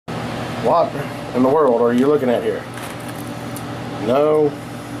What in the world are you looking at here? No,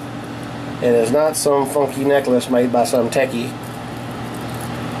 it is not some funky necklace made by some techie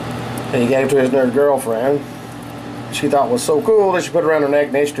that he gave to his nerd girlfriend. She thought was so cool that she put it around her neck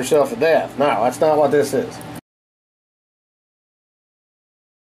and itched herself to death. No, that's not what this is.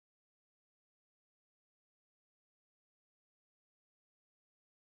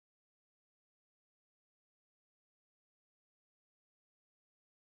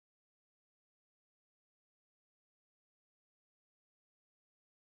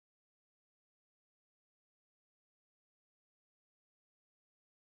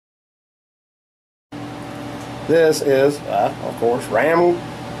 This is, of course, gold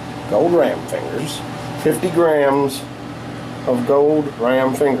ram fingers. 50 grams of gold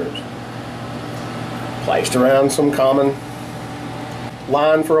ram fingers. Placed around some common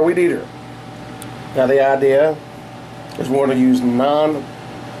line for a weed eater. Now the idea is we want to use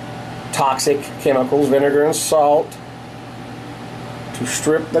non-toxic chemicals, vinegar and salt, to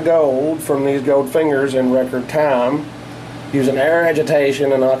strip the gold from these gold fingers in record time, using air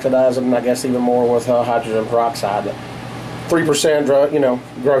agitation and oxidizing, and I guess even more with hydrogen peroxide. 3%,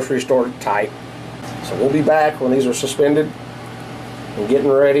 grocery store type. So we'll be back when these are suspended and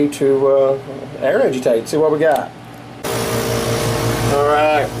getting ready to air agitate, see what we got.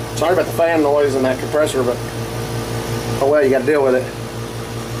 Alright, sorry about the fan noise and that compressor, but oh well, you got to deal with it.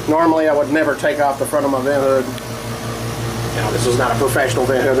 Normally I would never take off the front of my vent hood. This is not a professional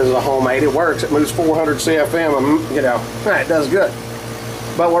vent hood, this is a homemade. It works, it moves 400 CFM, it does good.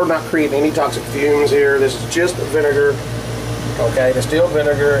 But we're not creating any toxic fumes here. This is just vinegar, okay, distilled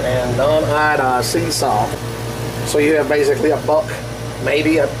vinegar and non-iodized sea salt. So you have basically $1,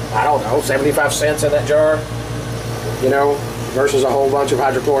 maybe, I don't know, 75 cents in that jar, versus a whole bunch of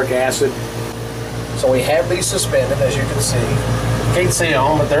hydrochloric acid. So we have these suspended, as you can see. Can't see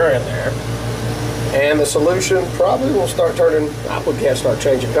them, but they're in there. And the solution probably will start turning, I would guess, start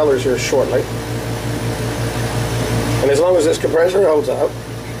changing colors here shortly. And as long as this compressor holds up,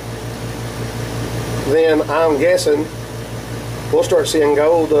 then I'm guessing we'll start seeing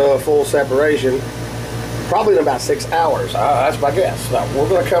gold full separation probably in about 6 hours. That's my guess. So we're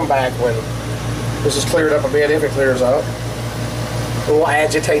going to come back when this is cleared up a bit, if it clears up. And we'll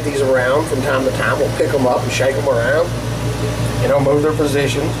agitate these around from time to time. We'll pick them up and shake them around, move their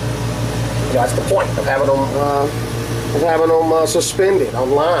positions. That's the point of having them suspended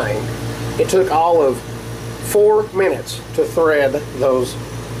on line. It took all of 4 minutes to thread those,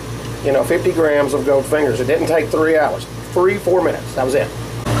 50 grams of gold fingers. It didn't take 3 hours. 4 minutes. That was it.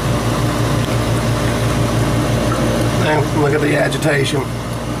 And look at the agitation.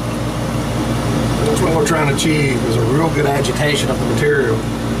 That's what we're trying to achieve, is a real good agitation of the material.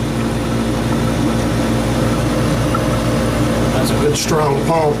 That's a good strong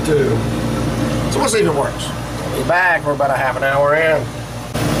pump too. So we'll see if it works. We'll be back. We're about a half an hour in.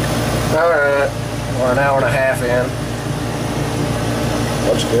 Alright, we're an hour and a half in.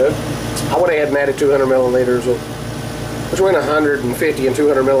 Looks good. I went ahead and added 200 milliliters of, between 150 and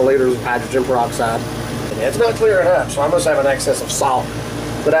 200 milliliters of hydrogen peroxide. And it's not clearing up, so I must have an excess of salt.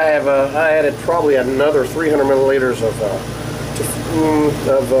 But I added probably another 300 milliliters of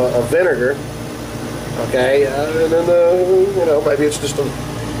vinegar. Okay, and then maybe it's just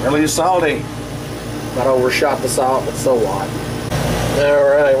really salty. Might overshot the salt, but so what?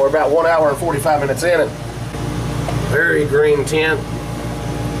 Alright, we're about 1 hour and 45 minutes in it. Very green tint.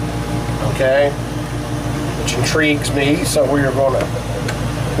 Okay, which intrigues me, so we are going to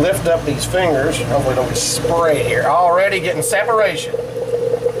lift up these fingers. Hopefully don't get sprayed here. Already getting separation.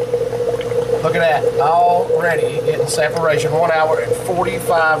 Look at that, already getting separation. 1 hour and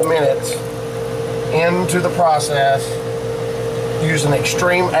 45 minutes into the process, using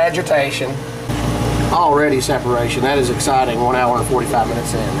extreme agitation. Already separation. That is exciting. 1 hour and 45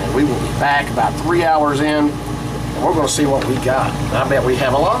 minutes in. And we will be back about 3 hours in, and we're going to see what we got. I bet we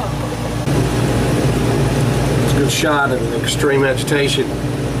have a lot. It's a good shot of extreme agitation.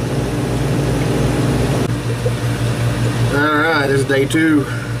 Alright, this is day 2.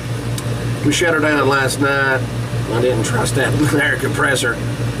 We shut her down last night. I didn't trust that air compressor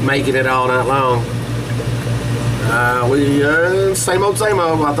making it all night long. Same old, same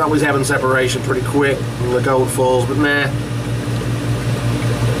old. I thought we was having separation pretty quick in the gold fulls, but nah.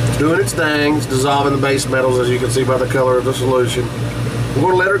 It's doing its thing. It's dissolving the base metals, as you can see by the color of the solution. We're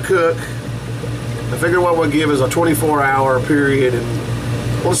going to let her cook. I figure what we'll give is a 24-hour period,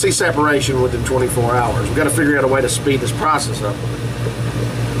 and we'll see separation within 24 hours. We've got to figure out a way to speed this process up.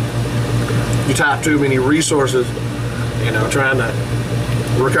 You type too many resources, trying to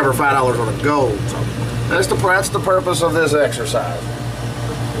recover $5 worth of gold. So that's the purpose of this exercise.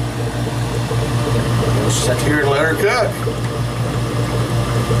 Sit here and let her cook.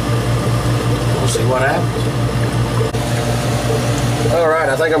 We'll see what happens. Alright,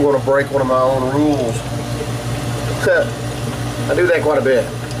 I think I'm going to break one of my own rules. I do that quite a bit.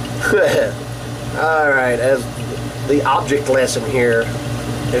 Alright, as the object lesson here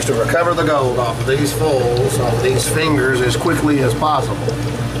is to recover the gold off of these fulls, off of these fingers as quickly as possible.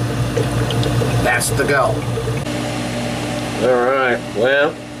 That's the goal. Alright,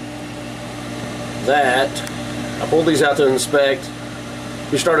 well, I pulled these out to inspect.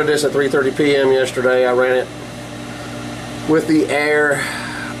 We started this at 3:30 p.m. yesterday. I ran it with the air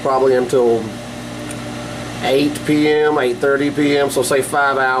probably until 8 p.m., 8:30 p.m., so say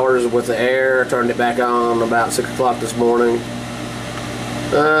 5 hours with the air. Turned it back on about 6 o'clock this morning.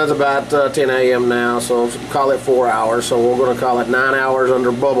 It's about 10 a.m. now, so call it 4 hours. So we're going to call it 9 hours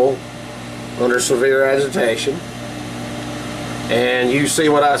under bubble, under severe agitation. And you see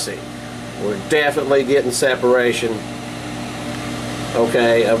what I see. We're definitely getting separation,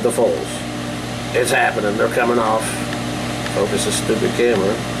 okay, of the fulls. It's happening. They're coming off. Focus this stupid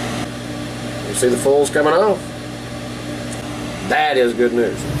camera. You see the fulls coming off? That is good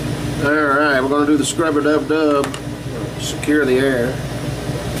news. Alright, we're going to do the scrubber-dub-dub. Secure the air.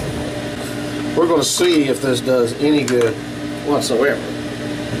 We're going to see if this does any good whatsoever.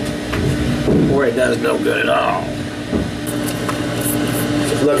 Or it does no good at all.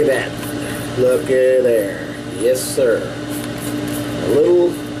 Just look at that. Look at there. Yes, sir.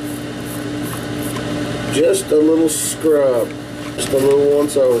 Just a little scrub. Just a little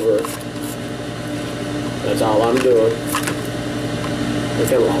once over. That's all I'm doing. I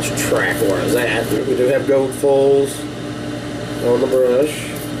kind of lost track where I was at. We do have gold fulls on the brush.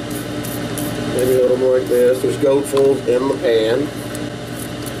 Maybe hold them like this. There's gold fulls in the pan.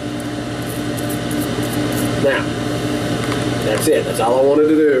 Now, that's it. That's all I wanted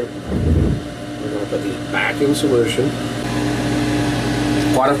to do. We're going to put these back in solution.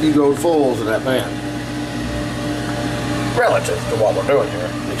 Quite a few gold fulls in that pan. Relative to what we're doing here,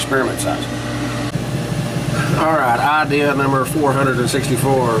 the experiment size. Alright, idea number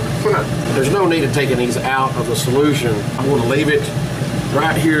 464. There's no need of taking these out of the solution. I'm going to leave it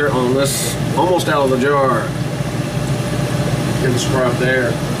right here on this, almost out of the jar. Get the scrub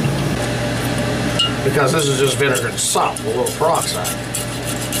there. Because this is just vinegar and salt with a little peroxide.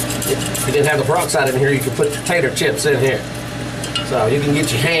 If you didn't have the peroxide in here, you could put potato chips in here. So you can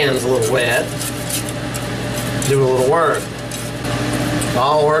get your hands a little wet. Do a little work. It's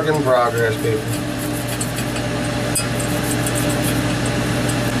all work in progress, people.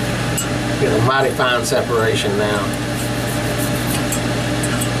 Get a mighty fine separation now.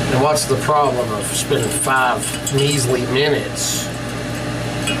 And what's the problem of spending 5 measly minutes?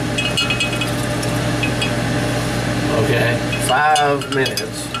 Okay, 5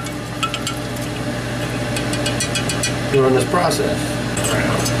 minutes doing this process.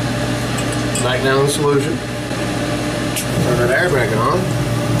 Back down the solution. Turn that air back on.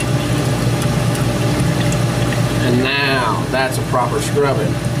 And now that's a proper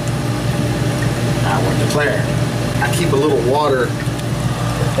scrubbing. I would declare. I keep a little water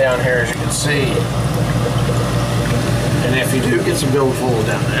down here, as you can see. And if you do get some gold fulls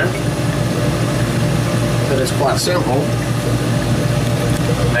down there, then it's quite simple.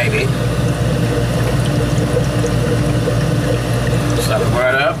 Maybe. Slap it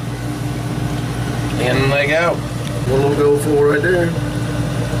right up. In they go. One little gold full right there.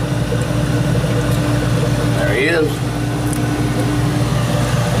 There he is.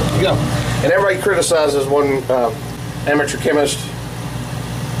 There you go. And everybody criticizes one amateur chemist.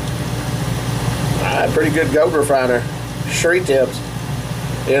 Pretty good gold refiner. Shree tips.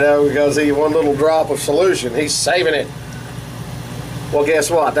 You know, because he one little drop of solution, he's saving it. Well, guess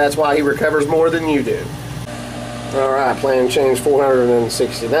what? That's why he recovers more than you do. Alright, plan change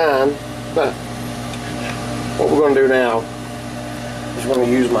 469. What we're going to do now is we're going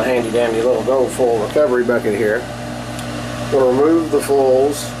to use my handy dandy little gold full recovery bucket here. We're going to remove the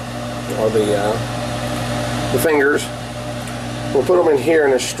fulls, or the fingers. We'll put them in here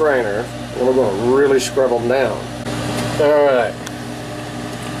in a strainer, and we're going to really scrub them down. Alright.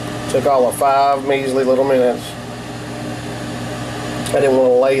 Took all of 5 measly little minutes. I didn't want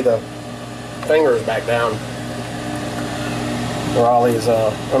to lay the fingers back down where all these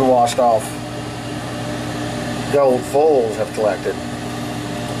unwashed off gold fulls have collected.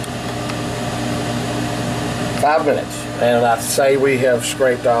 5 minutes, and I'd say we have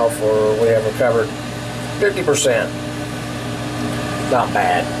scraped off, or we have recovered 50%. Not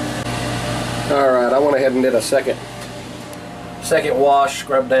bad. Alright, I went ahead and did a second wash,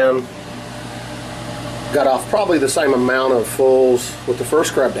 scrub down. Got off probably the same amount of fulls with the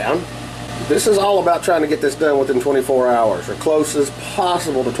first scrub down. This is all about trying to get this done within 24 hours, or close as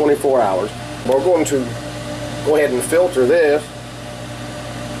possible to 24 hours. We're going to go ahead and filter this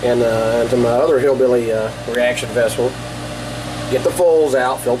into my other Hillbilly reaction vessel. Get the fulls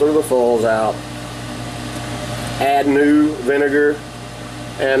out, filter the fulls out, add new vinegar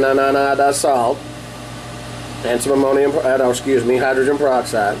and non-iodized salt, and some hydrogen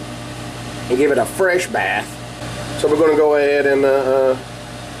peroxide, and give it a fresh bath. So we're going to go ahead and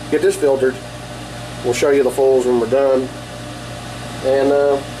get this filtered. We'll show you the fulls when we're done, and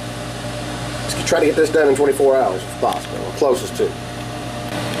let's try to get this done in 24 hours if possible, or closest to.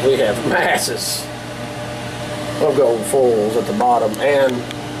 We have masses of gold fulls at the bottom, and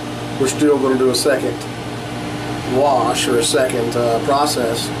we're still going to do a second wash, or a second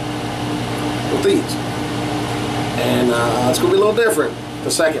process with these, and it's going to be a little different.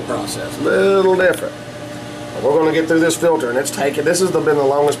 The second process, a little different. But we're going to get through this filter, and this has been the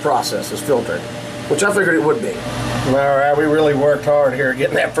longest process, is filtering, which I figured it would be. All right, we really worked hard here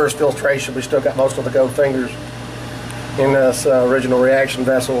getting that first filtration. We still got most of the gold fingers in this original reaction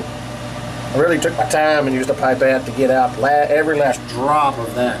vessel. I really took my time and used a pipette to get out every last drop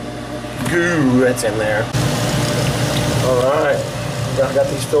of that goo that's in there. Alright, got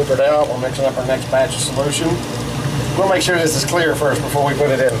these filtered out. We're mixing up our next batch of solution. We'll make sure this is clear first before we put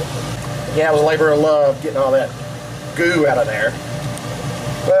it in. Yeah, it was a labor of love getting all that goo out of there,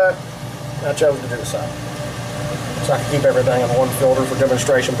 but I chose to do so. So I can keep everything in one filter for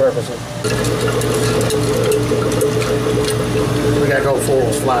demonstration purposes. We got gold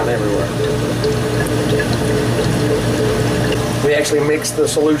fulls flying everywhere. We actually mixed the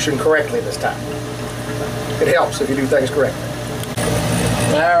solution correctly this time. It helps if you do things correctly.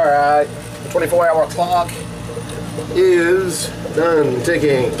 Alright, the 24-hour clock is done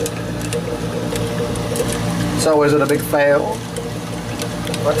ticking. So is it a big fail?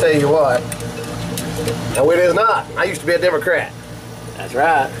 I'll tell you what. No, it is not. I used to be a Democrat. That's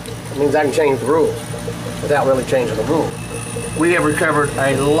right. It means I can change the rules without really changing the rules. We have recovered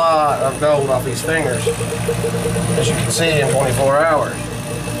a lot of gold off these fingers, as you can see, in 24 hours.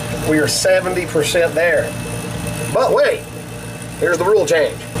 We are 70% there. But wait, here's the rule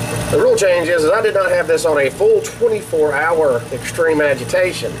change. The rule change is I did not have this on a full 24-hour extreme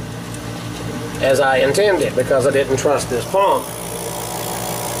agitation as I intended, because I didn't trust this pump,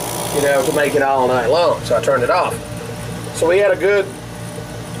 you know, to make it all night long. So I turned it off. So we had a good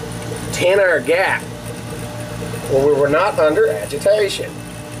 10-hour gap where we were not under agitation.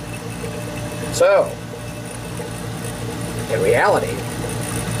 So, in reality,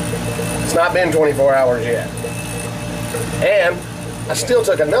 it's not been 24 hours yet. And I still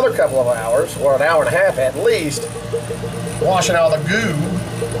took another couple of hours, or an hour and a half at least, washing all the goo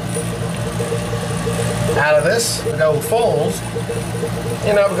out of this gold fulls,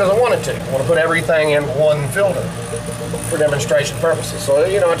 you know, because I wanted to. I want to put everything in one filter for demonstration purposes. So,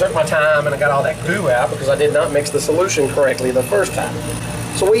 you know, I took my time and I got all that goo out because I did not mix the solution correctly the first time.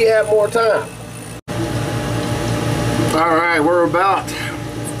 So we have more time. All right, we're about,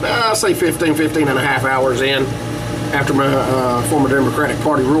 I'll say 15 and a half hours in after my former Democratic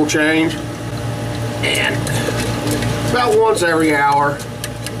Party rule change. And about once every hour,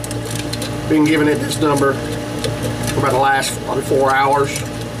 been giving it this number for about the last 4 hours.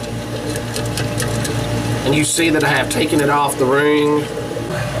 And you see that I have taken it off the ring.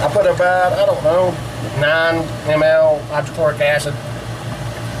 I put about, I don't know, 9 ml hydrochloric acid.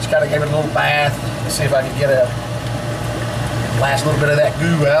 Just kind of gave it a little bath to see if I could get a last little bit of that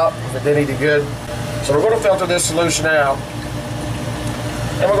goo out, if it did any good. So we're going to filter this solution out,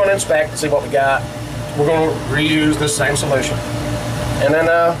 and we're going to inspect and see what we got. We're going to reuse this same solution, and then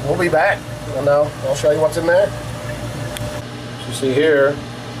we'll be back, and I'll show you what's in there. As you see here,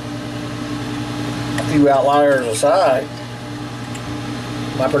 a few outliers aside,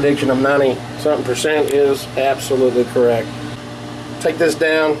 my prediction of 90-something% is absolutely correct. Take this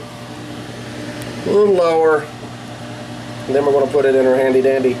down a little lower, and then we're going to put it in our handy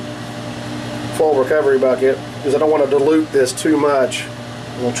dandy full recovery bucket, because I don't want to dilute this too much.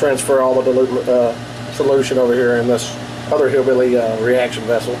 We'll transfer all the dilute solution over here in this other Hillbilly reaction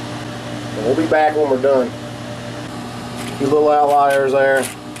vessel. And we'll be back when we're done. A few little outliers there.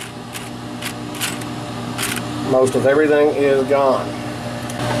 Most of everything is gone.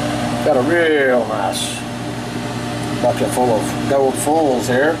 Got a real nice bucket full of gold fulls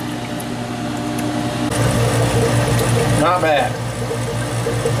here. Not bad.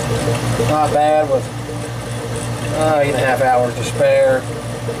 Not bad, with 8.5 hours to spare.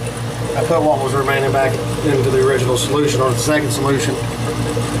 I put what was remaining back into the original solution, or the second solution.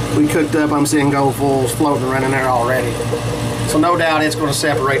 We cooked up, I'm seeing gold fulls floating around in there already. So no doubt it's going to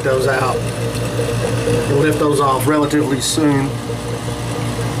separate those out. You'll lift those off relatively soon.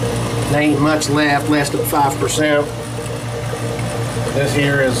 There ain't much left, less than 5%. This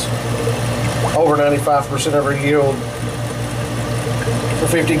here is over 95% of our yield for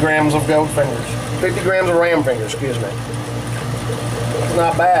 50 grams of goat fingers. 50 grams of ram fingers, excuse me. It's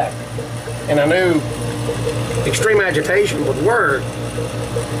not bad. And I knew extreme agitation would work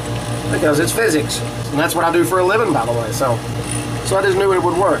because it's physics. And that's what I do for a living, by the way. So I just knew it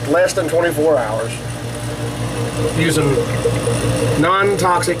would work. Less than 24 hours. Using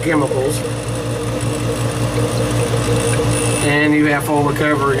non-toxic chemicals. And you have full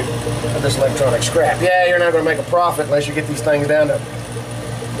recovery of this electronic scrap. Yeah, you're not going to make a profit unless you get these things down to,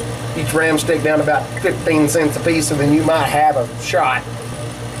 each ram stick down to about 15 cents a piece, and then you might have a shot.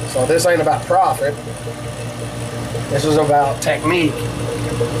 So this ain't about profit. This is about technique.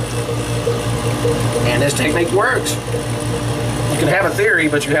 And this technique works. You can have a theory,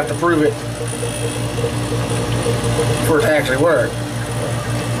 but you have to prove it for it to actually work.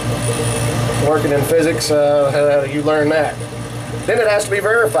 Working in physics, how do you learn that? Then it has to be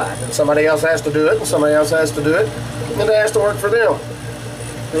verified, and somebody else has to do it, and somebody else has to do it, and it has to work for them.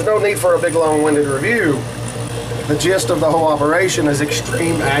 There's no need for a big long-winded review. The gist of the whole operation is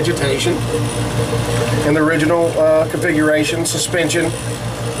extreme agitation in the original configuration, suspension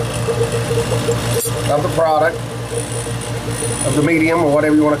of the product, of the medium, or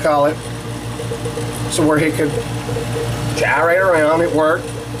whatever you want to call it. So where he could gyrate around, it worked.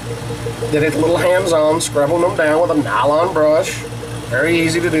 Did it a little hands-on, scrubbing them down with a nylon brush. Very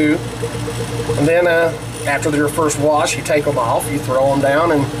easy to do. And then after your first wash, you take them off, you throw them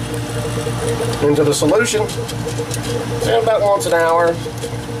down and into the solution. And about once an hour,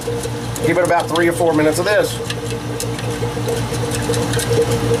 give it about 3 or 4 minutes of this.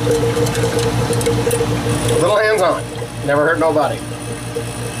 A little hands-on, never hurt nobody.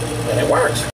 And it works.